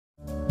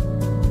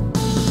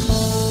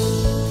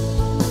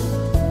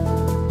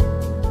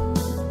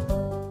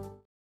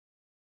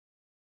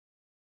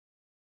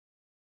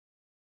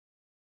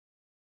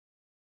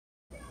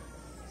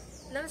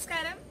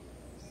നമസ്കാരം,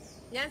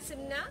 ഞാൻ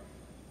സിംന.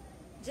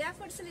 ജയ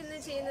ഫുഡ്സിൽ ഇന്ന്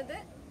ചെയ്യുന്നത്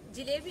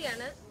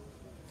ജിലേബിയാണ്.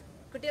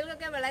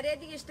 കുട്ടികൾക്കൊക്കെ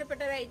വളരെയധികം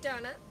ഇഷ്ടപ്പെട്ട ഒരു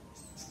ഐറ്റമാണ്.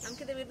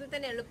 നമുക്കിത് വീട്ടിൽ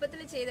തന്നെ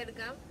എളുപ്പത്തിൽ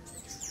ചെയ്തെടുക്കാം.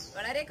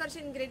 വളരെ കുറച്ച്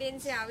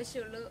ഇൻഗ്രീഡിയൻസേ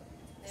ആവശ്യമുള്ളൂ.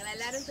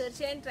 നിങ്ങളെല്ലാവരും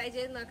തീർച്ചയായും ട്രൈ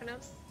ചെയ്ത് നോക്കണം.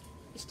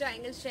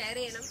 ഇഷ്ടമായെങ്കിൽ ഷെയർ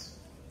ചെയ്യണം,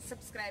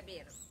 സബ്സ്ക്രൈബ്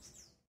ചെയ്യണം.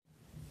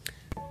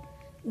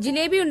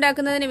 ജിലേബി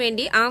ഉണ്ടാക്കുന്നതിന്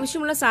വേണ്ടി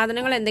ആവശ്യമുള്ള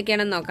സാധനങ്ങൾ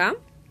എന്തൊക്കെയാണെന്ന് നോക്കാം.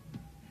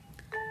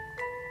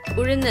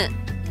 ഉഴുന്ന്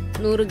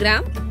 100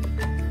 ഗ്രാം.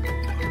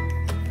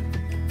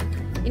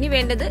 ഇനി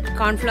വേണ്ടത്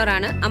കോൺഫ്ലോർ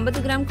ആണ്.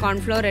 50 ഗ്രാം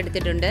കോൺഫ്ലോർ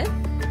എടുത്തിട്ടുണ്ട്.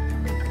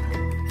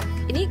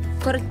 ഇനി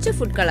കുറച്ച്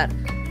ഫുഡ് കളർ,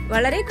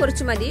 വളരെ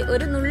കുറച്ച് മതി,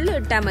 ഒരു നുള്ളി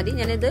ഇട്ടാൽ മതി.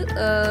 ഞാനിത്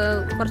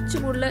കുറച്ച്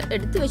കൂടുതൽ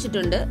എടുത്തു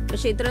വെച്ചിട്ടുണ്ട്,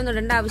 പക്ഷെ ഇത്രയൊന്നും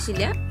ഇടേണ്ട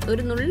ആവശ്യമില്ല.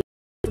 ഒരു നുള്ളി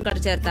ഫുഡ്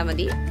കളർ ചേർത്താൽ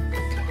മതി.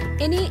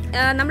 ഇനി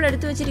നമ്മൾ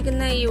എടുത്തു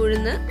വെച്ചിരിക്കുന്ന ഈ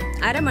ഉഴുന്ന്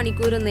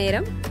അരമണിക്കൂർ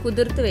നേരം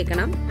കുതിർത്ത്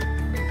വെക്കണം.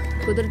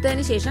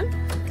 കുതിർത്തതിന് ശേഷം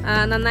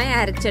നന്നായി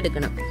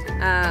അരച്ചെടുക്കണം.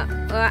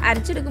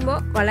 അരച്ചെടുക്കുമ്പോൾ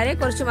വളരെ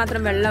കുറച്ച്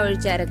മാത്രം വെള്ളം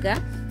ഒഴിച്ച് അരക്കുക.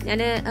 ഞാൻ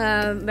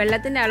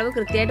വെള്ളത്തിൻ്റെ അളവ്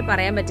കൃത്യമായിട്ട്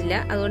പറയാൻ പറ്റില്ല,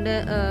 അതുകൊണ്ട്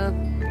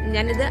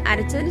ഞാനിത്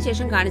അരച്ചതിന്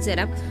ശേഷം കാണിച്ചു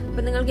തരാം.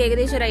 അപ്പം നിങ്ങൾക്ക്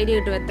ഏകദേശം ഒരു ഐഡിയ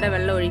കിട്ടും എത്ര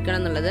വെള്ളം ഒഴിക്കണം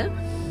എന്നുള്ളത്.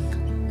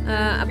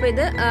 അപ്പോൾ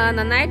ഇത്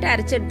നന്നായിട്ട്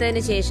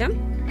അരച്ചെടുത്തതിന് ശേഷം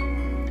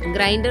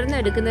ഗ്രൈൻഡറിൽ നിന്ന്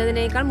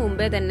എടുക്കുന്നതിനേക്കാൾ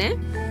മുമ്പേ തന്നെ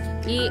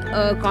ഈ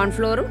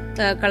കോൺഫ്ലോറും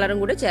കളറും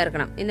കൂടി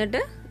ചേർക്കണം.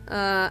 എന്നിട്ട്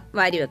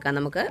വാരി വെക്കാം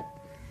നമുക്ക്.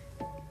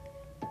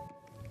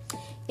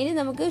 ഇനി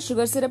നമുക്ക്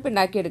ഷുഗർ സിറപ്പ്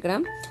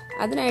ഉണ്ടാക്കിയെടുക്കണം.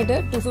 അതിനായിട്ട്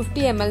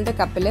 250 ml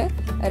കപ്പിൽ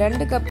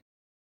 2 കപ്പ്,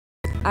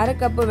 1/2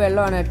 കപ്പ്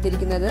വെള്ളമാണ്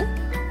എടുത്തിരിക്കുന്നത്.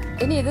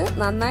 ഇനി ഇത്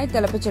നന്നായി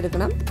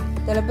തിളപ്പിച്ചെടുക്കണം.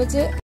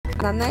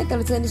 നന്നായി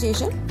തിളച്ചതിന്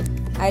ശേഷം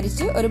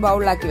അരിച്ച് ഒരു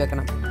ബൗളിലാക്കി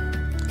വെക്കണം.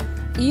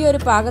 ഈ ഒരു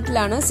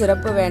പാകത്തിലാണ്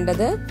സിറപ്പ്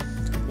വേണ്ടത്.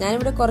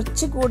 ഞാനിവിടെ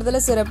കുറച്ച് കൂടുതൽ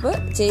സിറപ്പ്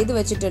ചെയ്ത്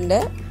വെച്ചിട്ടുണ്ട്.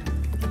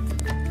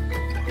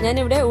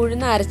 ഞാനിവിടെ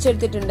ഉഴുന്ന്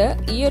അരച്ചെടുത്തിട്ടുണ്ട്.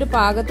 ഈ ഒരു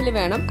പാകത്തിൽ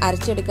വേണം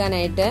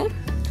അരച്ചെടുക്കാനായിട്ട്.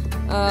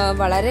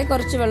 വളരെ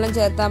കുറച്ച് വെള്ളം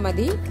ചേർത്താൽ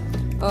മതി.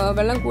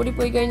 വെള്ളം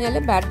കൂടിപ്പോയി കഴിഞ്ഞാൽ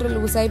ബാറ്ററി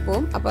ലൂസായി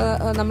പോവും. അപ്പോൾ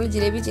നമ്മൾ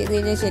ജിലേബി ചെയ്ത്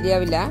കഴിഞ്ഞാൽ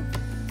ശരിയാവില്ല.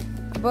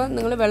 അപ്പോൾ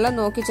നിങ്ങൾ വെള്ളം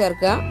നോക്കി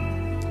ചേർക്കുക.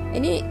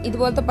 ഇനി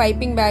ഇതുപോലത്തെ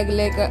പൈപ്പിംഗ്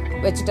ബാഗിലേക്ക്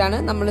വെച്ചിട്ടാണ്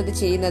നമ്മളിത്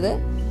ചെയ്യുന്നത്.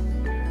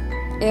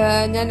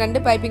 ഞാൻ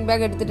 2 പൈപ്പിംഗ്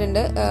ബാഗ്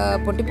എടുത്തിട്ടുണ്ട്.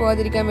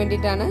 പൊട്ടിപ്പോകാതിരിക്കാൻ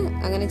വേണ്ടിയിട്ടാണ്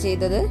അങ്ങനെ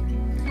ചെയ്തത്.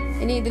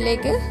 ഇനി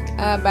ഇതിലേക്ക്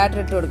ബാറ്റർ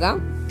ഇട്ട് കൊടുക്കാം.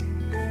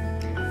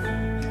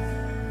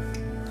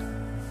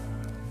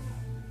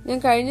 ഞാൻ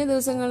കഴിഞ്ഞ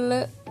ദിവസങ്ങളിൽ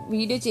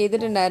വീഡിയോ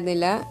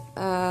ചെയ്തിട്ടുണ്ടായിരുന്നില്ല,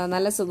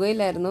 നല്ല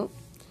സുഖമില്ലായിരുന്നു.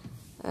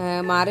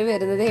 മാറി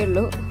വരുന്നതേ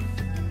ഉള്ളൂ.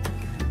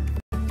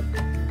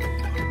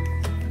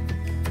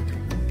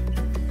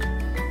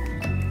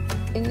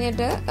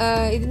 എന്നിട്ട്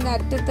ഇതിൻ്റെ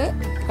അറ്റത്ത്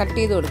കട്ട്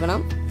ചെയ്ത്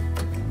കൊടുക്കണം.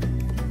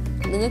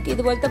 നിങ്ങൾക്ക്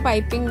ഇതുപോലത്തെ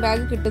പൈപ്പിംഗ്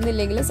ബാഗ്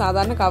കിട്ടുന്നില്ലെങ്കിൽ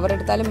സാധാരണ കവർ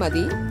എടുത്താലും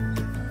മതി.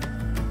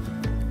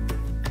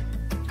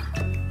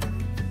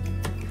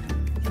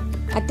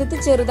 അറ്റത്ത്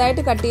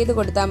ചെറുതായിട്ട് കട്ട് ചെയ്ത്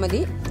കൊടുത്താൽ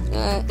മതി.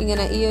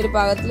 ഇങ്ങനെ ഈ ഒരു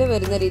പാകത്തിൽ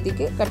വരുന്ന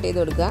രീതിക്ക് കട്ട്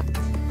ചെയ്ത് കൊടുക്കുക.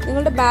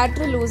 നിങ്ങളുടെ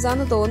ബാറ്ററി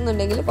ലൂസാന്ന്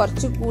തോന്നുന്നുണ്ടെങ്കിൽ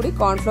കുറച്ചുകൂടി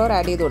കോൺഫ്ലോർ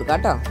ആഡ് ചെയ്ത് കൊടുക്കുക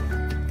കേട്ടോ.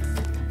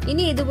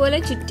 ഇനി ഇതുപോലെ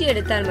ചുറ്റി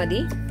എടുത്താൽ മതി.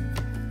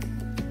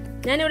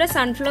 ഞാനിവിടെ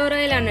സൺഫ്ലവർ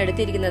ഓയിലാണ്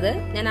എടുത്തിരിക്കുന്നത്.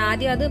 ഞാൻ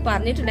ആദ്യം അത്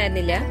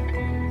പറഞ്ഞിട്ടുണ്ടായിരുന്നില്ല.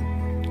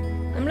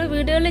 നമ്മൾ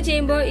വീടുകളിൽ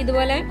ചെയ്യുമ്പോൾ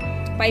ഇതുപോലെ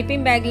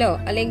പൈപ്പിംഗ് ബാഗിലോ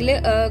അല്ലെങ്കിൽ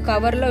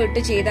കവറിലോ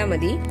ഇട്ട് ചെയ്താൽ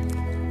മതി.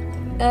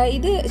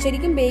 ഇത്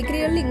ശരിക്കും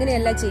ബേക്കറികളിൽ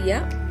ഇങ്ങനെയല്ല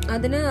ചെയ്യുക.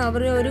 അതിന്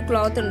അവർ ഒരു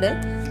ക്ലോത്ത് ഉണ്ട്,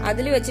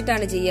 അതിൽ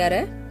വെച്ചിട്ടാണ്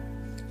ചെയ്യാറ്.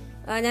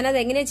 ഞാനത്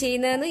എങ്ങനെയാണ്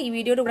ചെയ്യുന്നതെന്ന് ഈ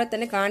വീഡിയോയുടെ കൂടെ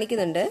തന്നെ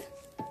കാണിക്കുന്നുണ്ട്.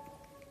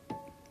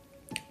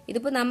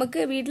 ഇതിപ്പോൾ നമുക്ക്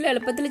വീട്ടിൽ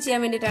എളുപ്പത്തിൽ ചെയ്യാൻ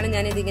വേണ്ടിയിട്ടാണ്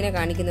ഞാനിത് ഇങ്ങനെ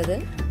കാണിക്കുന്നത്.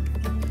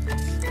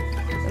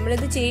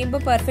 നമ്മളിത്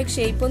ചെയ്യുമ്പോൾ പെർഫെക്റ്റ്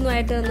ഷേപ്പൊന്നും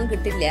ആയിട്ടൊന്നും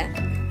കിട്ടില്ല.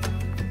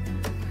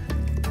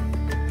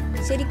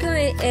 ശരിക്കും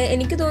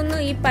എനിക്ക് തോന്നുന്നു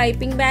ഈ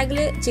പൈപ്പിംഗ് ബാഗിൽ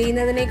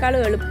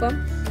ചെയ്യുന്നതിനേക്കാളും എളുപ്പം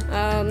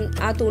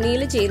ആ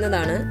തുണിയിൽ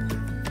ചെയ്യുന്നതാണ്.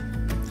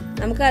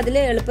 നമുക്ക് അതിൽ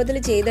എളുപ്പത്തിൽ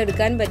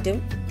ചെയ്തെടുക്കാൻ പറ്റും.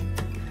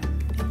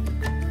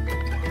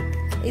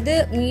 ഇത്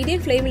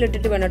മീഡിയം ഫ്ലെയിമിൽ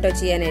ഇട്ടിട്ട് വേണം കേട്ടോ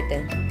ചെയ്യാനായിട്ട്.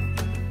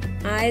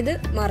 ആയത്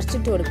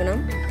മറിച്ചിട്ട് കൊടുക്കണം.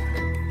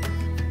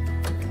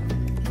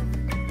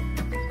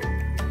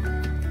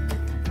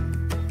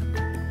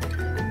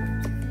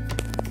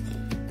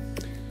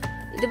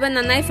 ഇതിപ്പോൾ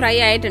നന്നായി ഫ്രൈ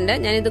ആയിട്ടുണ്ട്.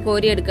 ഞാനിത്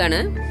കോരിയെടുക്കുകയാണ്.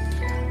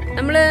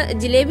 നമ്മൾ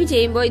ജിലേബി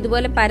ചെയ്യുമ്പോൾ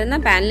ഇതുപോലെ പരന്ന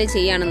പാനിൽ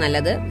ചെയ്യുകയാണ്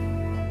നല്ലത്.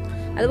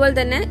 അതുപോലെ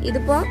തന്നെ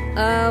ഇതിപ്പോൾ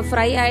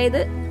ഫ്രൈ ആയത്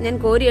ഞാൻ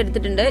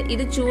കോരിയെടുത്തിട്ടുണ്ട്.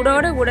 ഇത്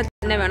ചൂടോടെ കൂടെ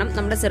തന്നെ വേണം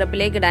നമ്മുടെ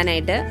സിറപ്പിലേക്ക്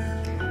ഇടാനായിട്ട്.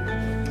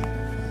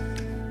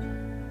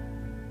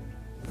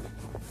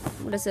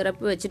 നമ്മുടെ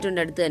സിറപ്പ്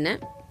വെച്ചിട്ടുണ്ട് അടുത്ത് തന്നെ.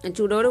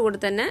 ചൂടോട് കൂടെ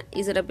തന്നെ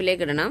ഈ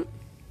സിറപ്പിലേക്ക് ഇടണം.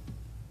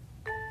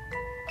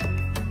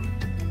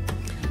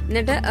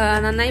 എന്നിട്ട്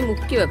നന്നായി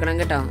മുക്കി വെക്കണം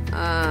കേട്ടോ.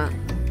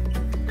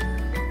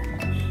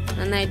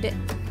 നന്നായിട്ട്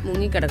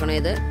മുങ്ങിക്കിടക്കണം.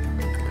 ഇത്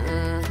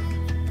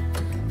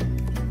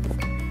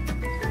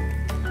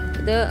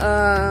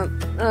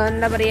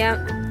എന്താ പറയുക,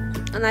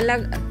 നല്ല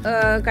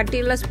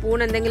കട്ടിയുള്ള സ്പൂൺ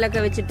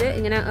എന്തെങ്കിലുമൊക്കെ വെച്ചിട്ട്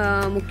ഇങ്ങനെ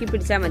മുക്കി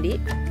പിടിച്ചാൽ മതി.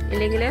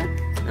 ഇല്ലെങ്കിൽ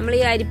നമ്മൾ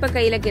ഈ അരിപ്പ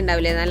കയ്യിലൊക്കെ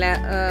ഉണ്ടാവില്ലേ, നല്ല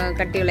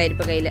കട്ടിയുള്ള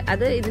അരിപ്പ കയ്യിൽ,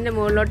 അത് ഇതിൻ്റെ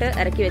മുകളിലോട്ട്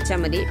ഇറക്കി വെച്ചാൽ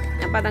മതി.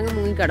 അപ്പം അതങ്ങ്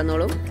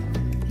മുങ്ങിക്കിടന്നോളും.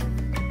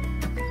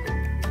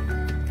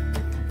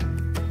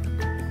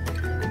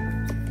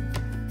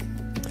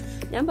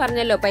 ഞാൻ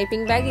പറഞ്ഞല്ലോ,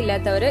 പൈപ്പിംഗ് ബാഗ്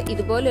ഇല്ലാത്തവർ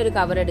ഇതുപോലെ ഒരു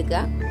കവർ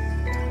എടുക്കുക.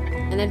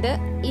 എന്നിട്ട്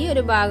ഈ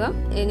ഒരു ഭാഗം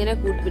ഇങ്ങനെ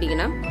കൂട്ടി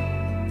പിടിക്കണം.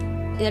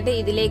 എന്നിട്ട്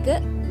ഇതിലേക്ക്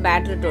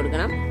ബാറ്റർ ഇട്ട്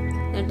കൊടുക്കണം.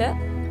 എന്നിട്ട്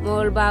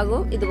മുകൾ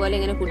ഭാഗവും ഇതുപോലെ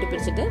ഇങ്ങനെ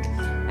കൂട്ടിപ്പിടിച്ചിട്ട്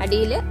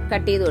അടിയിൽ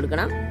കട്ട് ചെയ്ത്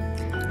കൊടുക്കണം.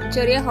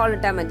 ചെറിയ ഹോൾ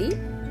ഇട്ടാൽ മതി.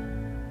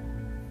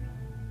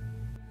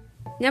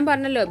 ഞാൻ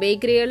പറഞ്ഞല്ലോ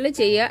ബേക്കറികളിൽ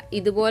ചെയ്യുക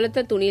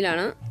ഇതുപോലത്തെ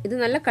തുണിയിലാണ്. ഇത്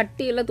നല്ല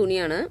കട്ടിയുള്ള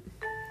തുണിയാണ്.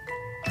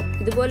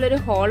 ഇതുപോലൊരു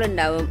ഹോൾ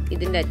ഉണ്ടാവും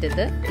ഇതിന്റെ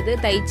അറ്റത്ത്. ഇത്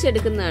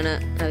തയ്ച്ചെടുക്കുന്നതാണ്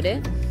അവര്.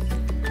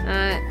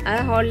 ആ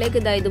ഹോളിലേക്ക്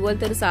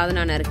ഇതുപോലത്തെ ഒരു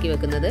സാധനമാണ് ഇറക്കി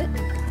വെക്കുന്നത്.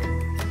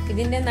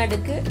 ഇതിന്റെ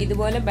നടുക്ക്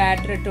ഇതുപോലെ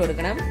ബാറ്റർ ഇട്ട്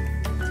കൊടുക്കണം.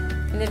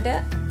 എന്നിട്ട്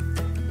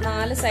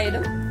 4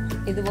 സൈഡും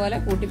ഇതുപോലെ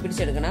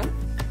കൂട്ടിപ്പിടിച്ചെടുക്കണം.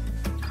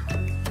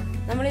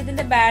 നമ്മൾ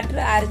ഇതിന്റെ ബാറ്റർ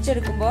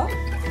അരച്ചെടുക്കുമ്പോൾ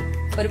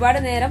ഒരുപാട്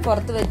നേരം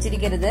പുറത്ത്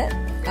വെച്ചിരിക്കരുത്.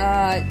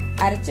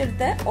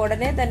 അരച്ചെടുത്ത്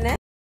ഉടനെ തന്നെ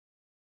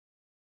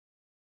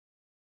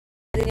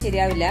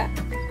ശരിയാവില്ല,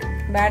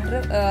 ബാറ്റർ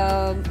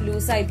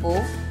ലൂസായി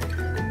പോവും.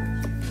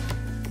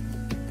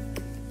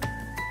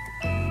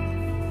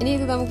 ഇനി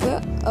ഇത് നമുക്ക്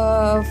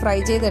ഫ്രൈ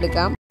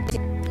ചെയ്തെടുക്കാം.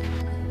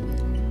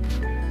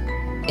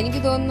 എനിക്ക്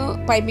തോന്നുന്നു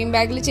പൈപ്പിംഗ്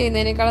ബാഗിൽ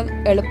ചെയ്യുന്നതിനേക്കാൾ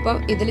എളുപ്പം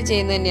ഇതിൽ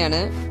ചെയ്യുന്നത്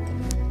തന്നെയാണ്.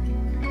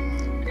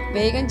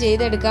 വേഗം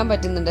ചെയ്തെടുക്കാൻ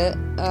പറ്റുന്നുണ്ട്.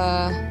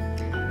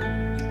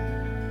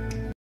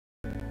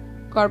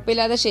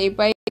 കുഴപ്പമില്ലാതെ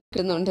ഷേപ്പായി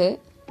കിട്ടുന്നുണ്ട്.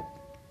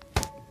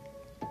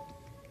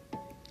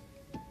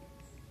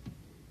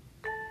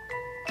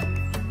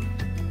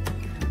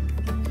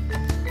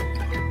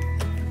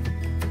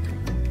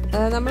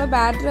 നമ്മൾ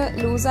ബാറ്റർ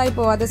ലൂസായി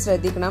പോവാതെ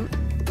ശ്രദ്ധിക്കണം.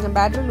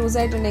 ബാറ്റർ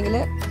ലൂസായിട്ടുണ്ടെങ്കിൽ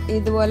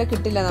ഇതുപോലെ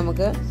കിട്ടില്ല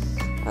നമുക്ക്.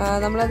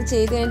 നമ്മളത്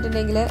ചെയ്ത്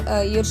കഴിഞ്ഞിട്ടുണ്ടെങ്കിൽ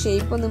ഈ ഒരു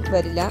ഷേപ്പ് ഒന്നും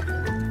വരില്ല.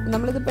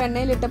 നമ്മളിതിപ്പോൾ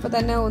എണ്ണയിലിട്ടപ്പോൾ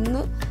തന്നെ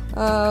ഒന്ന്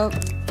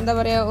എന്താ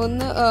പറയുക,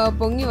 ഒന്ന്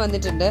പൊങ്ങി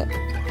വന്നിട്ടുണ്ട്.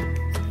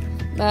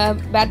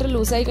 ബാറ്റർ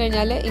ലൂസായി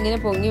കഴിഞ്ഞാൽ ഇങ്ങനെ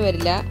പൊങ്ങി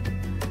വരില്ല.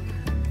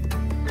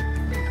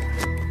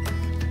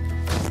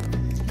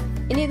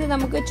 ഇനി ഇത്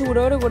നമുക്ക്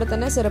ചൂടോട് കൂടെ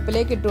തന്നെ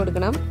സിറപ്പിലേക്ക് ഇട്ട്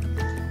കൊടുക്കണം.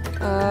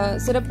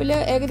 സിറപ്പിൽ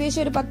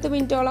ഏകദേശം ഒരു 10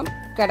 മിനിറ്റോളം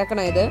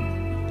കിടക്കണം ഇത്.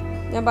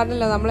 ഞാൻ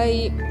പറഞ്ഞല്ലോ നമ്മൾ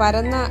ഈ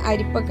പരന്ന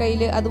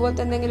അരിപ്പക്കയിൽ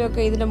അതുപോലത്തെ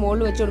എന്തെങ്കിലുമൊക്കെ ഇതിന്റെ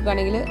മുകളിൽ വെച്ച്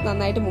കൊടുക്കുകയാണെങ്കിൽ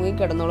നന്നായിട്ട്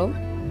മുങ്ങിക്കിടന്നോളും.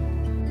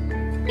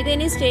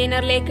 ഇതിനി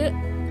സ്റ്റെയിനറിലേക്ക്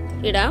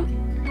ഇടാം.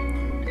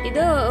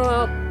 ഇത്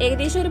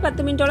ഏകദേശം ഒരു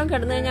 10 മിനിറ്റോളം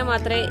കിടന്നു കഴിഞ്ഞാൽ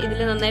മാത്രമേ ഇതിൽ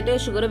നന്നായിട്ട്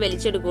ഷുഗർ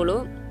വലിച്ചെടുക്കുള്ളൂ.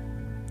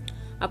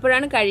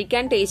 അപ്പോഴാണ്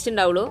കഴിക്കാൻ ടേസ്റ്റ്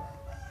ഉണ്ടാവുള്ളൂ.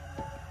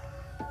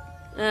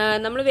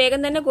 നമ്മൾ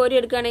വേഗം തന്നെ കോരി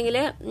എടുക്കുകയാണെങ്കിൽ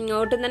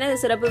ഒട്ടും തന്നെ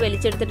സിറപ്പ്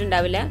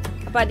വലിച്ചെടുത്തിട്ടുണ്ടാവില്ല.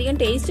 അപ്പൊ അധികം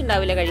ടേസ്റ്റ്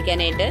ഉണ്ടാവില്ല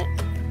കഴിക്കാനായിട്ട്.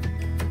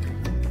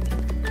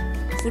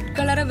 ഫുഡ്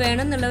കളർ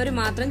വേണമെന്നുള്ളവർ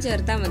മാത്രം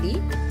ചേർത്താൽ മതി.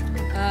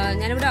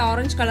 ഞാനിവിടെ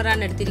ഓറഞ്ച്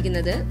കളറാണ്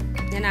എടുത്തിരിക്കുന്നത്.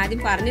 ഞാൻ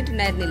ആദ്യം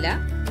പറഞ്ഞിട്ടുണ്ടായിരുന്നില്ല.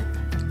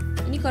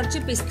 ഇനി കുറച്ച്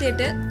പിസ്ത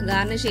ഇട്ട്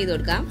ഗാർണിഷ് ചെയ്ത്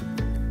കൊടുക്കാം.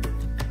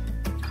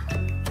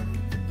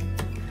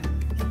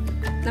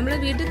 നമ്മൾ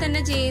വീട്ടിൽ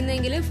തന്നെ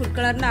ചെയ്യുന്നെങ്കിൽ ഫുഡ്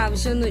കളറിന്റെ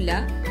ആവശ്യമൊന്നുമില്ല.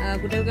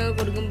 കുട്ടികൾക്ക്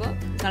കൊടുക്കുമ്പോൾ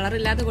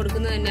കളറില്ലാതെ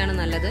കൊടുക്കുന്നത് തന്നെയാണ്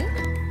നല്ലത്.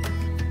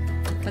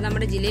 അപ്പൊ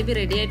നമ്മുടെ ജിലേബി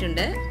റെഡി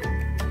ആയിട്ടുണ്ട്.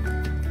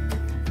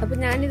 അപ്പൊ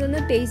ഞാനിതൊന്ന്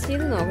ടേസ്റ്റ്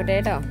ചെയ്ത് നോക്കട്ടെ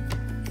കേട്ടോ.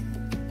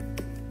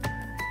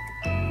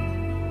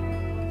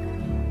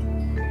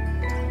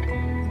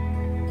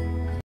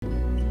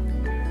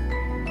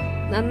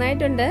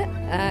 നന്നായിട്ടുണ്ട്.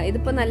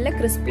 ഇതിപ്പോ നല്ല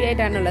ക്രിസ്പി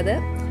ആയിട്ടാണുള്ളത്.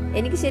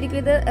 എനിക്ക് ശരിക്കും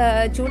ഇത്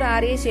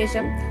ചൂടാറിയ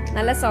ശേഷം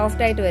നല്ല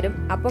സോഫ്റ്റ് ആയിട്ട് വരും.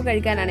 അപ്പോൾ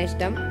കഴിക്കാനാണ്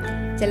ഇഷ്ടം.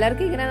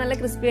 ചിലർക്ക് ഇങ്ങനെ നല്ല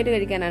ക്രിസ്പി ആയിട്ട്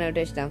കഴിക്കാനാണ്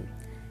കേട്ടോ ഇഷ്ടം.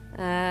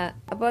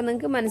 അപ്പോൾ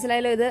നിങ്ങൾക്ക്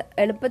മനസ്സിലായല്ലോ, ഇത്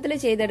എളുപ്പത്തിൽ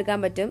ചെയ്തെടുക്കാൻ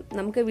പറ്റും.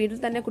 നമുക്ക് വീട്ടിൽ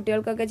തന്നെ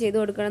കുട്ടികൾക്കൊക്കെ ചെയ്തു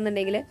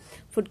കൊടുക്കണമെന്നുണ്ടെങ്കിൽ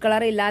ഫുഡ്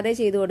കളർ ഇല്ലാതെ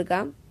ചെയ്തു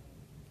കൊടുക്കാം.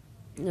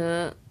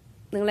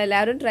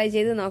 നിങ്ങളെല്ലാവരും ട്രൈ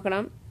ചെയ്ത്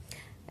നോക്കണം.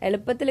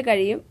 എളുപ്പത്തിൽ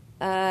കഴിയും.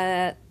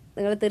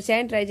 നിങ്ങൾ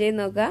തീർച്ചയായും ട്രൈ ചെയ്ത്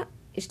നോക്കുക.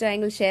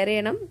 ഇഷ്ടമായെങ്കിൽ ഷെയർ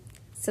ചെയ്യണം,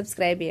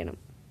 സബ്സ്ക്രൈബ് ചെയ്യണം.